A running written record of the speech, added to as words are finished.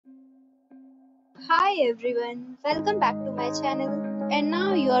Hi everyone, welcome back to my channel. And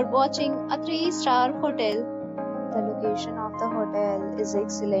now you are watching a 3-star hotel. The location of the hotel is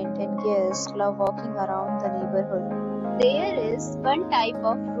excellent and guests love walking around the neighborhood. There is one type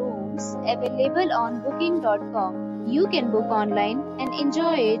of rooms available on booking.com. You can book online and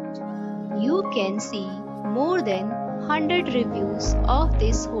enjoy it. You can see more than 100 reviews of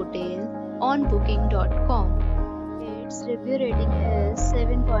this hotel on booking.com. Its review rating is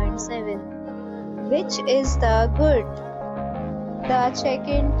 7.7, which is the good. The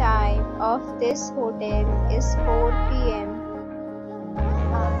check-in time of this hotel is 4 p.m.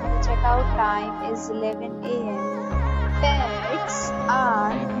 and the checkout time is 11 a.m. Pets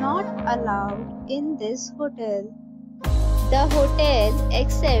are not allowed in this hotel. The hotel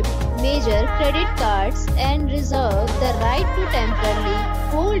accepts major credit cards and reserves the right to temporarily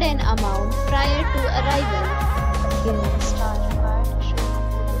hold an amount prior to arrival. Guests are required to show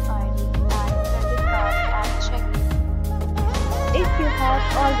photo ID and credit card at check-in. If you have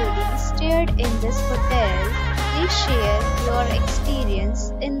already stayed in this hotel, please share your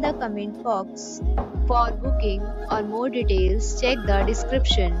experience in the comment box. For booking or more details, check the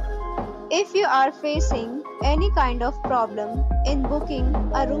description. If you are facing any kind of problem in booking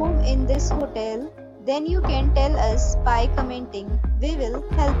a room in this hotel, then you can tell us by commenting. We will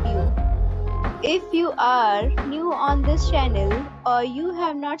help you. If you are new on this channel or you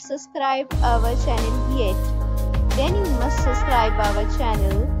have not subscribed our channel yet, then you must subscribe our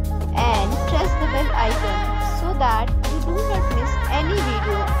channel and press the bell icon so that you do not miss any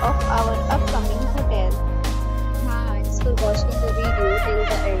video of our upcoming hotel. Thanks for watching the video till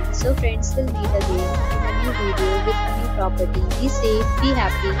the end. So friends, will meet again in a new video with a new property. Be safe, be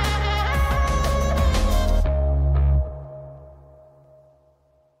happy.